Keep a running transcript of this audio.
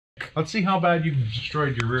Let's see how bad you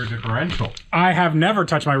destroyed your rear differential. I have never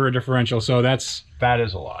touched my rear differential, so that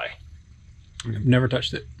is a lie. I've never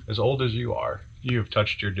touched it. As old as you are, you have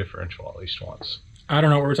touched your differential at least once. I don't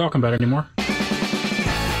know what we're talking about anymore.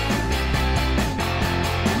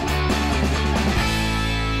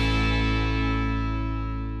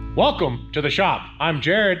 Welcome to the shop. I'm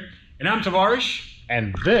Jared. And I'm Tavarish.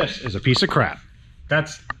 And this is a piece of crap.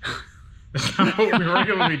 That's not what we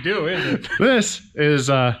regularly do, is it? This is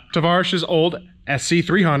Tavarish's old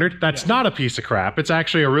SC300. That's not a piece of crap. It's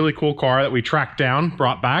actually a really cool car that we tracked down,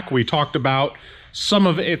 brought back. We talked about some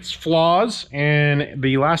of its flaws in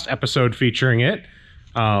the last episode featuring it.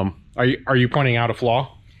 Are you pointing out a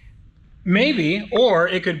flaw? Maybe, or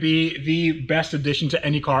it could be the best addition to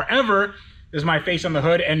any car ever. This is my face on the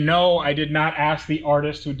hood, and no, I did not ask the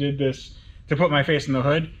artist who did this to put my face in the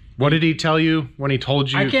hood. What did he tell you when he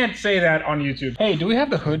told you? I can't say that on YouTube. Hey, do we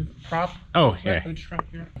have the hood prop? Oh, yeah. Hood strap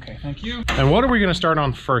here? Okay, thank you. And what are we going to start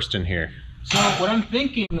on first in here? So what I'm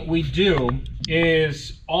thinking we do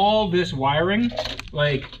is all this wiring,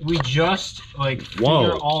 like we just like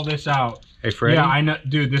figure all this out. Hey, Freddie. Yeah, I know,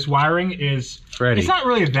 dude, this wiring is, Freddie. It's not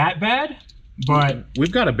really that bad, but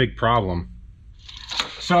we've got a big problem.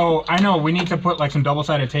 So I know we need to put like some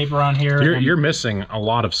double-sided tape around here. You're missing a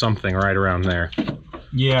lot of something right around there.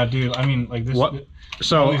 Yeah, dude. I mean, like this. What?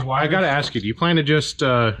 So I got to ask you: do you plan to just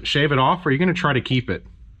shave it off, or are you going to try to keep it?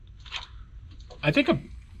 I think I'll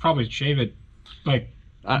probably shave it. Like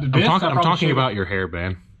I'm talking about your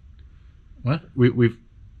hairband. What?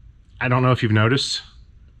 I don't know if you've noticed.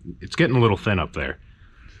 It's getting a little thin up there.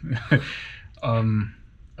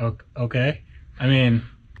 Okay. I mean,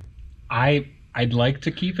 I'd like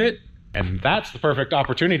to keep it. And that's the perfect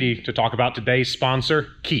opportunity to talk about today's sponsor,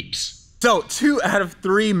 Keeps. So 2 out of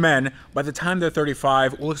 3 men, by the time they're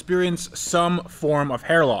 35, will experience some form of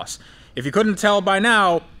hair loss. If you couldn't tell by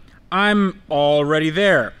now, I'm already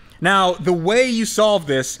there. Now, the way you solve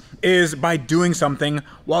this is by doing something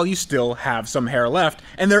while you still have some hair left.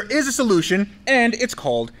 And there is a solution, and it's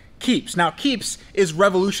called Keeps. Now, Keeps is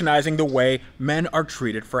revolutionizing the way men are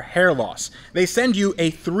treated for hair loss. They send you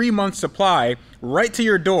a 3-month supply right to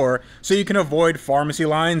your door so you can avoid pharmacy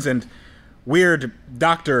lines and weird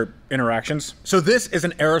doctor interactions. So this is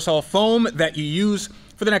an aerosol foam that you use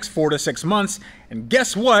for the next 4 to 6 months. And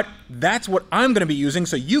guess what? That's what I'm gonna be using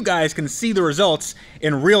so you guys can see the results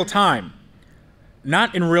in real time.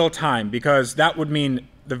 Not in real time, because that would mean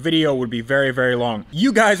the video would be very, very long.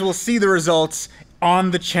 You guys will see the results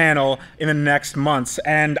on the channel in the next months,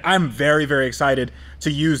 and I'm very, very excited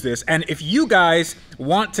to use this. And if you guys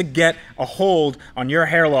want to get a hold on your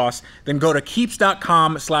hair loss, then go to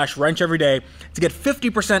keeps.com/wrencheveryday to get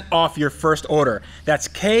 50% off your first order. That's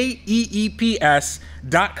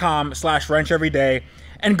KEEPS.com/wrencheveryday,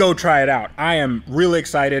 and go try it out. I am really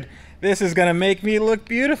excited. This is gonna make me look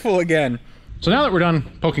beautiful again. So now that we're done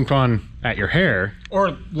poking fun at your hair,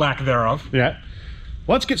 Or lack thereof. yeah,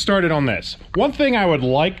 let's get started on this. One thing I would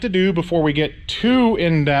like to do before we get too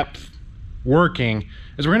in-depth working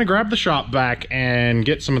is we're going to grab the shop vac and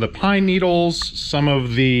get some of the pine needles, some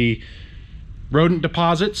of the rodent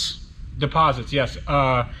deposits. Deposits, yes.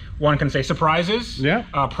 One can say surprises. Yeah.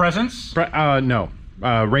 Presents. No.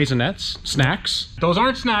 Raisinets, snacks. Those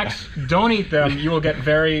aren't snacks. Don't eat them. You will get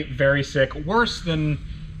very, very sick. Worse than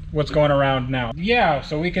what's going around now. Yeah,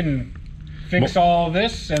 so we can fix all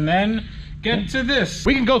this and then get to this.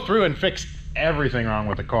 We can go through and fix everything wrong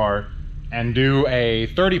with the car and do a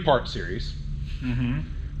 30-part series.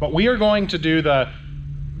 But we are going to do the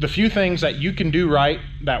few things that you can do right,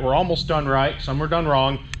 that were almost done right, some were done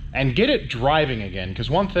wrong, and get it driving again. Because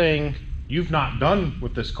one thing you've not done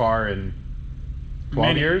with this car in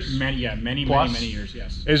 12 years? Many years,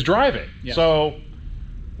 yes. Is drive it. Yes. So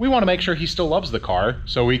we want to make sure he still loves the car,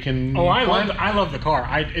 so we can... Oh, I love the car.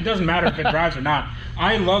 It doesn't matter if it drives or not.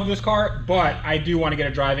 I love this car, but I do want to get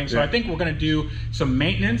it driving. So I think we're going to do some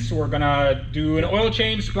maintenance. We're going to do an oil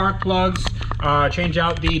change, spark plugs, change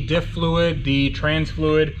out the diff fluid, the trans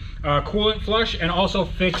fluid, coolant flush, and also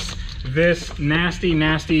fix this nasty,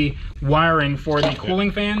 nasty wiring for the cooling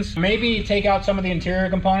fans. Maybe take out some of the interior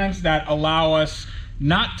components that allow us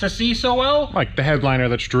not to see so well. Like the headliner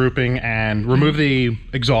that's drooping, and remove the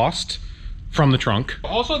exhaust from the trunk.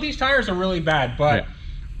 Also, these tires are really bad, but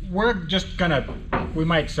we're just gonna, we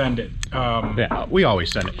might send it. Yeah, we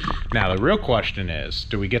always send it. Now, the real question is,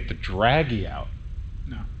 do we get the draggy out?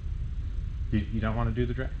 No. You don't want to do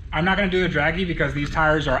the drag? I'm not gonna do the draggy because these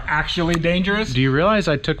tires are actually dangerous. Do you realize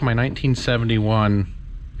I took my 1971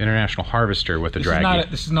 International Harvester with the draggy?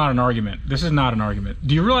 This is not an argument. This is not an argument.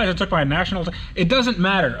 Do you realize I took my national... It doesn't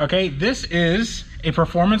matter, okay? This is a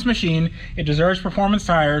performance machine. It deserves performance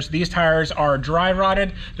tires. These tires are dry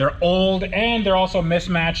rotted, they're old, and they're also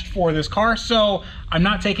mismatched for this car, so I'm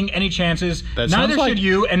not taking any chances. Neither should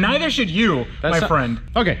you, and neither should you, my friend.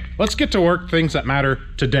 Okay, let's get to work things that matter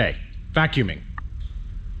today. Vacuuming.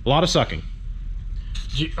 A lot of sucking.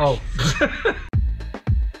 Oh.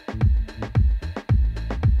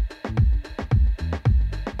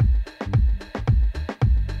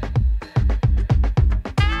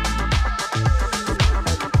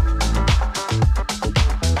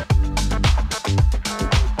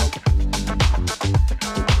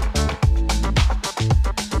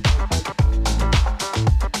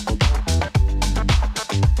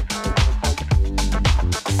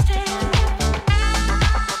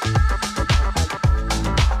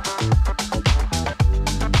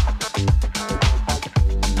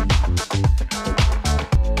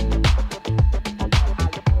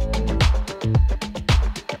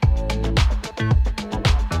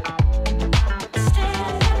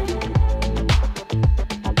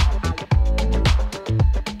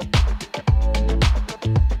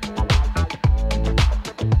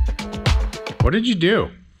 What did you do?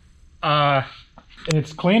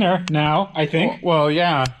 It's cleaner now, I think. Well,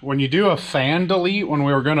 yeah. When you do a fan delete when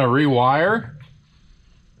we were going to rewire,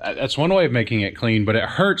 that's one way of making it clean, but it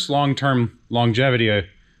hurts long-term longevity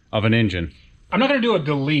of an engine. I'm not going to do a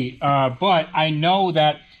delete, but I know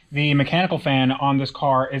that the mechanical fan on this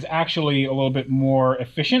car is actually a little bit more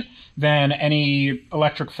efficient than any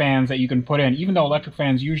electric fans that you can put in. Even though electric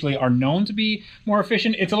fans usually are known to be more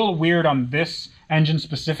efficient, it's a little weird on this engine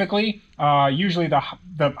specifically. Usually the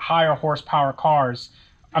higher horsepower cars,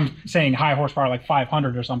 I'm saying high horsepower like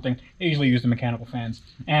 500 or something, they usually use the mechanical fans.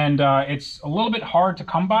 And it's a little bit hard to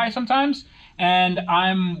come by sometimes. And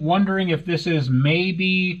I'm wondering if this is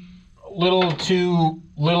maybe a little too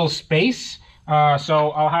little space.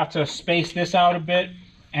 So I'll have to space this out a bit,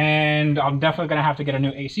 and I'm definitely going to have to get a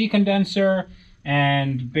new AC condenser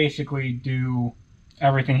and basically do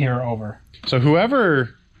everything here over. So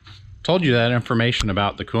whoever told you that information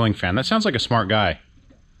about the cooling fan, that sounds like a smart guy.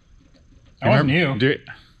 That wasn't you.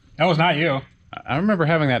 That was not you. I remember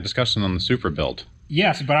having that discussion on the Supra build.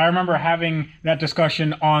 Yes, but I remember having that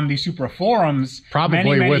discussion on the Supra forums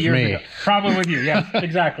probably many with years me. ago. Probably with you, yeah,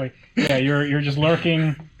 exactly. Yeah, you're just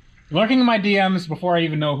lurking in my DMs before I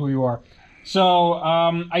even know who you are. So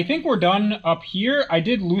I think we're done up here. I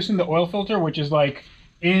did loosen the oil filter, which is like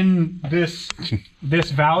in this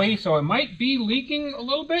valley, so it might be leaking a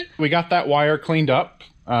little bit. We got that wire cleaned up.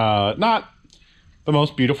 Not the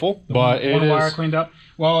most beautiful, but it is. Wire cleaned up.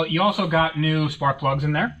 Well, you also got new spark plugs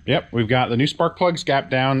in there. Yep, we've got the new spark plugs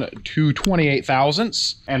gapped down to 28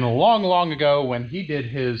 thousandths. And long ago, when he did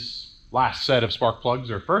his last set of spark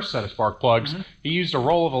plugs, or first set of spark plugs, he used a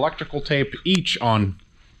roll of electrical tape each on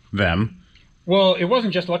them. Well, it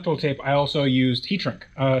wasn't just electrical tape. I also used heat shrink.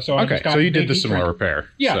 So you did the similar repair.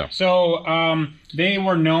 Yeah. So they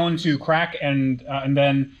were known to crack, and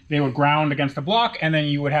then they would ground against the block, and then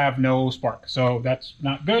you would have no spark. So that's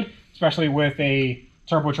not good, especially with a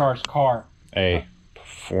turbocharged car. A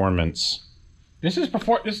performance. This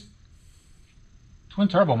twin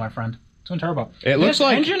turbo, my friend. Twin turbo. It looks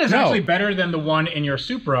like this engine is actually better than the one in your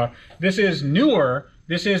Supra. This is newer.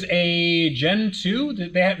 This is a Gen 2.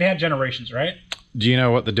 They had generations, right? Do you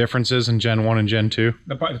know what the difference is in Gen 1 and Gen 2?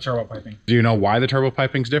 The turbo piping. Do you know why the turbo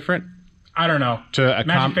piping's different? I don't know.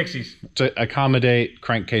 Magic Pixies. To accommodate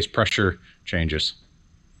crankcase pressure changes.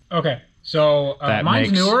 Okay. So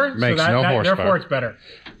mine's newer, so therefore it's better.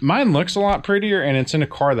 Mine looks a lot prettier, and it's in a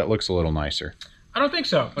car that looks a little nicer. I don't think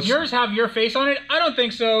so. Does yours have your face on it? I don't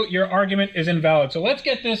think so. Your argument is invalid. So let's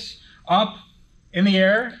get this up in the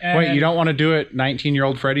air. And wait, you don't want to do it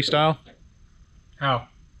 19-year-old Freddy style? How?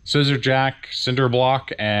 Scissor jack, cinder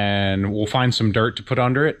block, and we'll find some dirt to put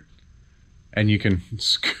under it, and you can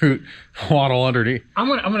waddle underneath. I'm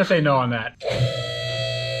gonna say no on that.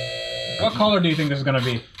 What color do you think this is gonna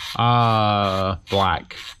be?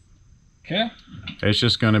 Black. Okay. It's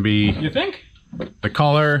just gonna be. You think? The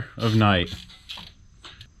color of night.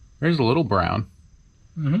 There's a little brown.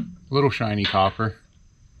 A little shiny copper.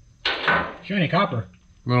 Shiny copper.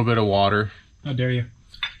 A little bit of water. How dare you?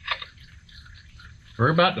 We're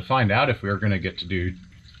about to find out if we are going to get to do...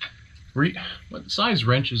 What size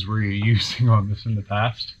wrenches were you using on this in the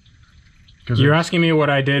past? You're asking me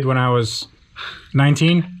what I did when I was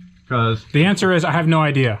 19? Because the answer is I have no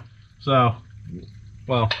idea. So,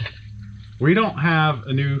 well, we don't have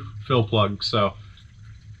a new fill plug, so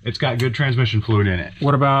it's got good transmission fluid in it.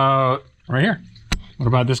 What about right here? What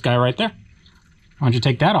about this guy right there? Why don't you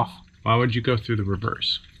take that off? Why would you go through the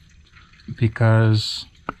reverse? Because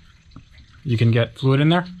you can get fluid in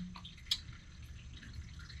there.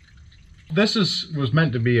 This was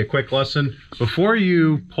meant to be a quick lesson. Before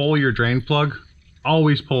you pull your drain plug,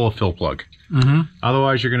 always pull a fill plug.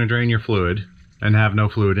 Otherwise, you're going to drain your fluid and have no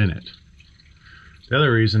fluid in it. The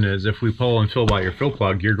other reason is if we pull and fill by your fill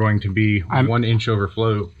plug, you're going to be 1 inch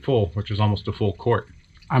overflow full, which is almost a full quart.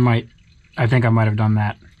 I think I might have done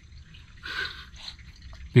that.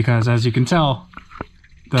 Because as you can tell,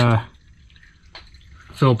 the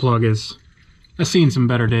fill plug has seen some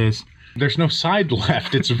better days. There's no side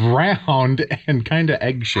left. It's round and kind of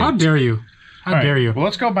egg-shaped. How dare you? How dare you? Well,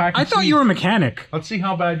 let's go back and I thought you were a mechanic. Let's see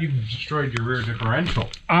how bad you've destroyed your rear differential.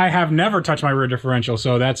 I have never touched my rear differential,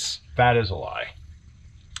 so That is a lie.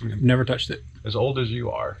 I've never touched it. As old as you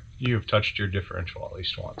are, you have touched your differential at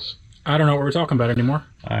least once. I don't know what we're talking about anymore.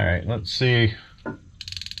 All right, let's see.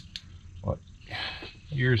 What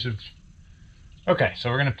years of... Okay, so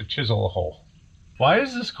we're going to have to chisel a hole. Why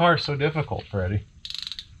is this car so difficult, Freddie?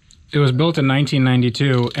 It was built in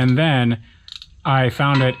 1992, and then I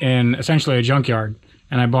found it in essentially a junkyard,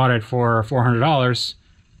 and I bought it for $400,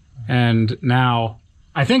 and now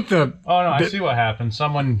I think the... Oh, no, I see what happened.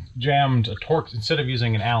 Someone jammed a torque... Instead of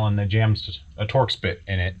using an Allen, they jammed a Torx bit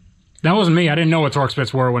in it. That wasn't me. I didn't know what Torx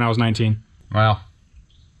bits were when I was 19. Well,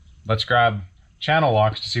 let's grab channel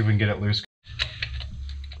locks to see if we can get it loose.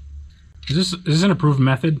 Is this an approved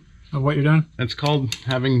method of what you're doing? It's called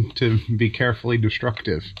having to be carefully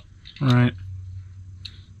destructive. All right.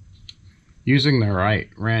 Using the right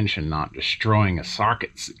wrench and not destroying a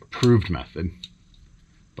socket's the approved method.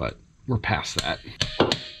 But we're past that.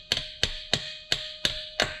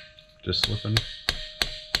 Just slipping.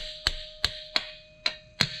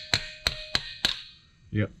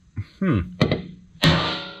 Yep. Did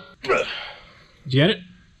you get it?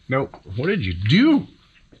 Nope. What did you do?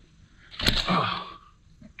 Oh.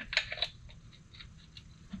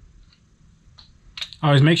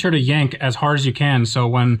 Always make sure to yank as hard as you can so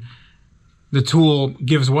when the tool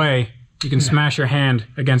gives way, you can smash your hand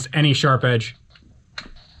against any sharp edge.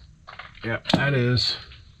 Yep,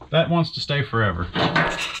 that wants to stay forever.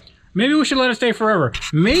 Maybe we should let it stay forever.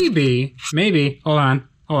 Maybe, hold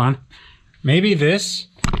on. Maybe this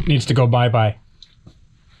needs to go bye-bye.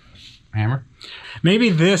 Hammer? Maybe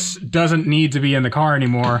this doesn't need to be in the car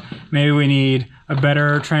anymore. Maybe we need a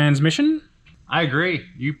better transmission? I agree.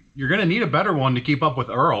 You're going to need a better one to keep up with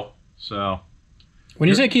Earl, so... When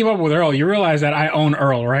you say keep up with Earl, you realize that I own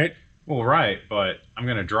Earl, right? Well, right, but I'm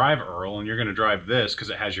going to drive Earl, and you're going to drive this because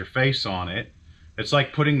it has your face on it. It's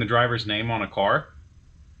like putting the driver's name on a car.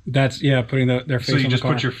 That's, yeah, putting their face on the car. So you just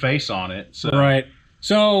put your face on it. So. Right.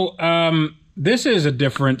 So, this is a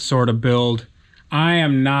different sort of build. I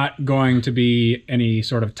am not going to be any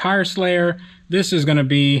sort of tire slayer. This is going to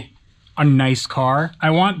be a nice car. I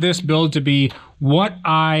want this build to be what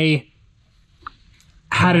I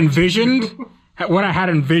had envisioned, when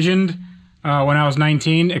I was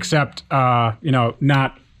 19, except, you know,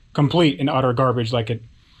 not complete and utter garbage like it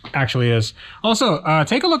actually is. Also,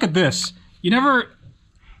 take a look at this. You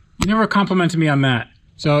never complimented me on that.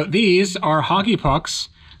 So these are hockey pucks.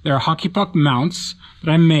 They're hockey puck mounts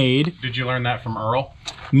that I made. Did you learn that from Earl?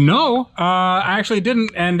 No, I actually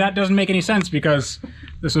didn't, and that doesn't make any sense because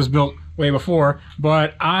this was built way before,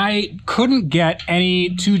 but I couldn't get any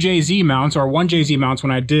 2JZ mounts or 1JZ mounts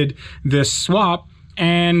when I did this swap,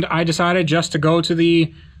 and I decided just to go to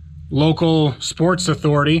the local sports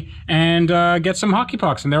authority and get some hockey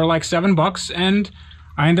pucks, and they were like $7, and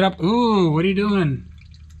I ended up, ooh, what are you doing?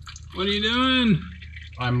 What are you doing?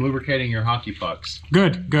 I'm lubricating your hockey pucks.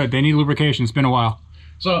 Good, good. They need lubrication. It's been a while.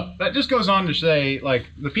 So that just goes on to say, like,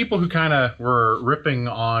 the people who kind of were ripping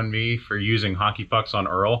on me for using hockey pucks on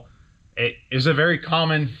Earl, it is a very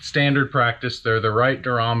common standard practice. They're the right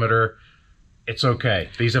durometer. It's okay.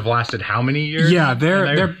 These have lasted how many years? Yeah,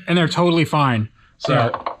 they're totally fine. So,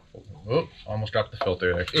 yeah. Oops, almost dropped the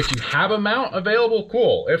filter there. If you have a mount available,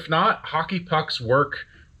 cool. If not, hockey pucks work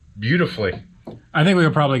beautifully. I think we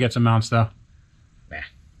could probably get some mounts though. Nah.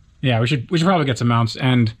 Yeah, we should probably get some mounts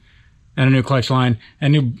and a new clutch line,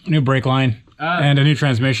 and new brake line, and a new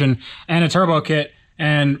transmission, and a turbo kit,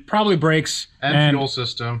 and probably brakes and fuel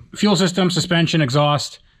system. Fuel system, suspension,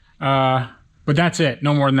 exhaust. But that's it.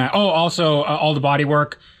 No more than that. Oh, also all the body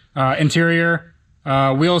work, interior,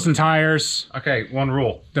 wheels and tires. Okay, one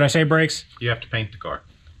rule. Did I say brakes? You have to paint the car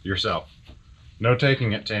yourself. No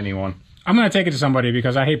taking it to anyone. I'm gonna take it to somebody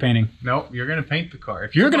because I hate painting. No, you're gonna paint the car.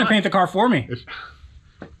 You're gonna paint the car for me.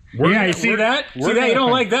 Yeah, you see that? See that? You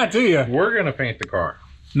don't like that, do you? We're gonna paint the car.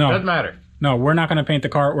 No. Doesn't matter. No, we're not gonna paint the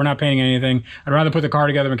car. We're not painting anything. I'd rather put the car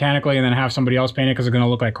together mechanically and then have somebody else paint it because it's gonna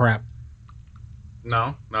look like crap.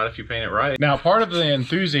 No, not if you paint it right. Now, part of the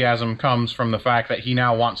enthusiasm comes from the fact that he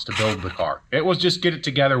now wants to build the car. It was just get it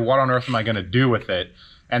together, what on earth am I going to do with it?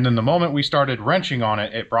 And then the moment we started wrenching on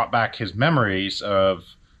it, it brought back his memories of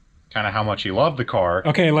kind of how much he loved the car.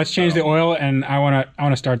 Okay, let's change the oil, and I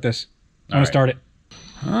wanna start this. I wanna start it.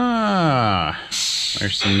 Ah,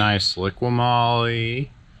 there's some nice liquamoly.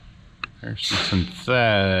 There's some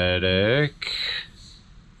synthetic.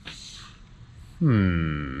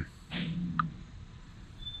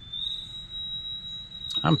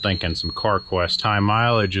 I'm thinking some CarQuest high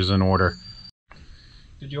mileage is in order.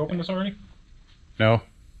 Did you open this already? No.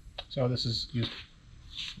 So this is used.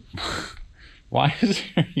 Why is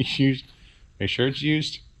it used? Are you sure it's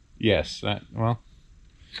used? Yes. Well.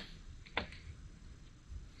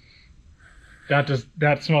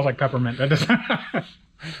 That smells like peppermint. That does.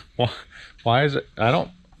 Why is it? I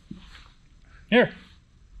don't. Here.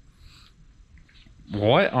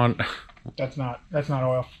 What on? That's not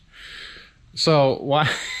oil. So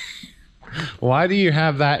why do you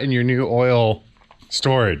have that in your new oil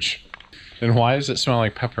storage? And why does it smell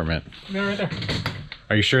like peppermint? They're right there.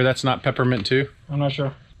 Are you sure that's not peppermint too? I'm not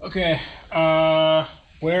sure. Okay.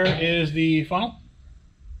 Where is the funnel?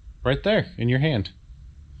 Right there in your hand.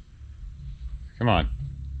 Come on.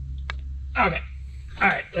 Okay. All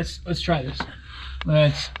right. Let's try this.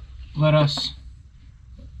 Let us.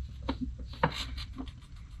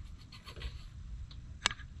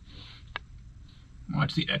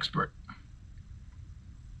 Watch the expert.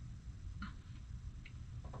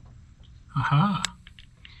 Aha.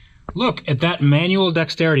 Look at that manual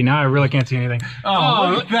dexterity. Now I really can't see anything.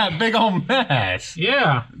 Oh, look at that big old mess.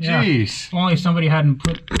 Yeah. Jeez. If only somebody hadn't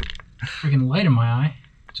put freaking light in my eye.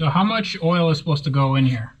 So how much oil is supposed to go in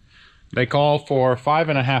here? They call for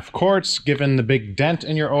 5.5 quarts. Given the big dent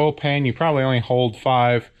in your oil pan, you probably only hold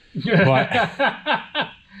 5. But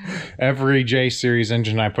every J series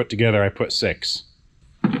engine I put together, I put 6.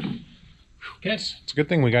 Okay. It's a good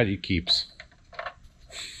thing we got you keeps.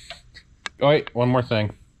 Oh, wait, one more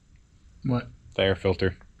thing. What? The air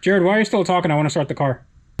filter. Jared, why are you still talking? I want to start the car.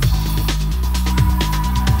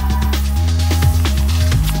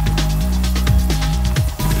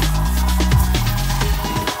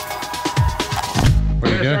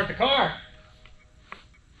 What are you doing? Start the car.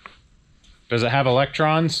 Does it have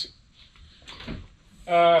electrons?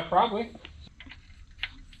 Probably.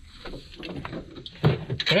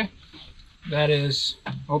 Okay. That is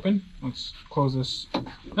open. Let's close this.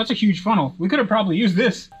 That's a huge funnel. We could have probably used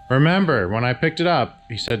this. Remember, when I picked it up,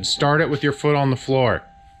 he said start it with your foot on the floor.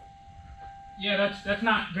 Yeah, that's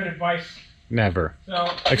not good advice. Never. So,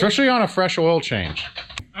 especially on a fresh oil change.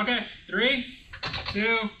 Okay, 3,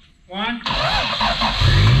 2, 1.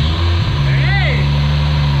 Hey!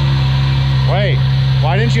 Wait,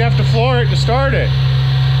 why didn't you have to floor it to start it?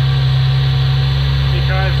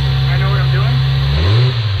 Because I know what I'm doing.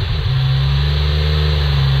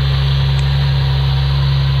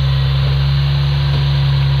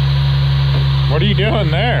 What are you doing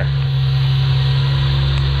there?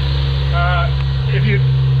 If you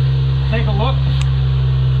take a look,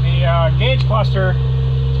 the gauge cluster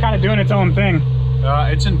is kind of doing its own thing.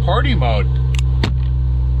 It's in party mode.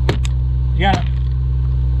 You gotta...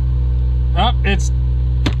 Oh, it's...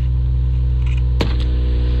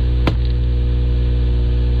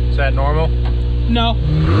 Is that normal? No.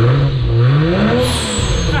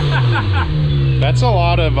 That's a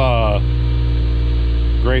lot of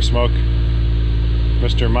gray smoke.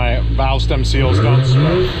 Mr. My valve stem seals don't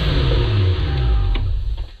smoke.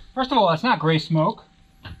 First of all, that's not gray smoke.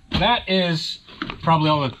 That is probably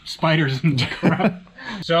all the spiders and crap.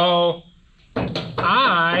 So,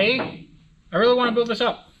 I really want to build this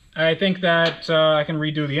up. I think that I can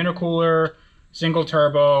redo the intercooler, single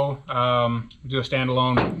turbo, do a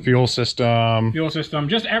standalone Fuel system,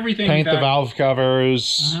 just everything. Paint the valve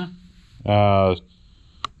covers,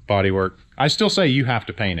 bodywork. I still say you have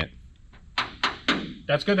to paint it.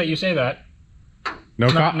 That's good that you say that.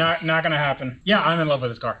 Not gonna happen. Yeah, I'm in love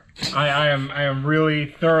with this car. I am really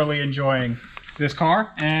thoroughly enjoying this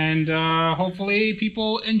car, and hopefully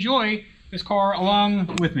people enjoy this car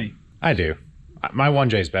along with me. I do. My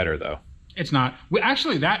 1J is better though. It's not. We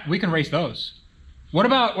can race those. What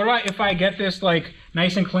about if I get this like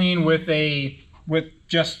nice and clean with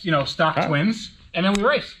just stock twins, and then we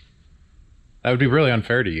race? That would be really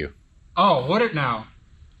unfair to you. Oh, would it now?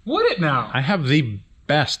 Would it now? I have the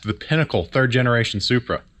pinnacle 3rd generation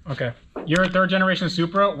Supra. Okay. Your 3rd generation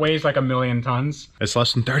Supra weighs like 1,000,000 tons. It's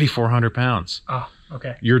less than 3,400 pounds. Oh,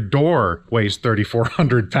 okay. Your door weighs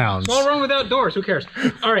 3,400 pounds. What's wrong with outdoors? Who cares?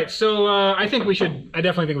 All right, so I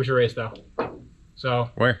definitely think we should race though. So.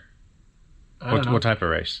 Where? What type of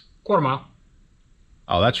race? Quarter mile.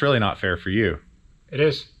 Oh, that's really not fair for you. It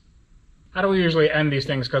is. How do we usually end these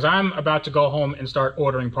things? Because I'm about to go home and start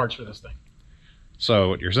ordering parts for this thing. So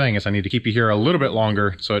what you're saying is I need to keep you here a little bit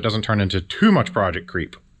longer so it doesn't turn into too much project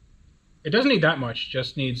creep. It doesn't need that much,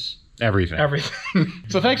 just needs everything.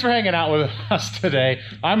 So thanks for hanging out with us today.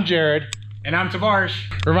 I'm Jared. And I'm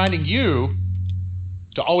Tavarish. Reminding you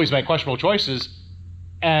to always make questionable choices.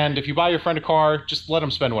 And if you buy your friend a car, just let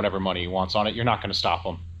him spend whatever money he wants on it. You're not going to stop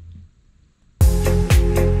him.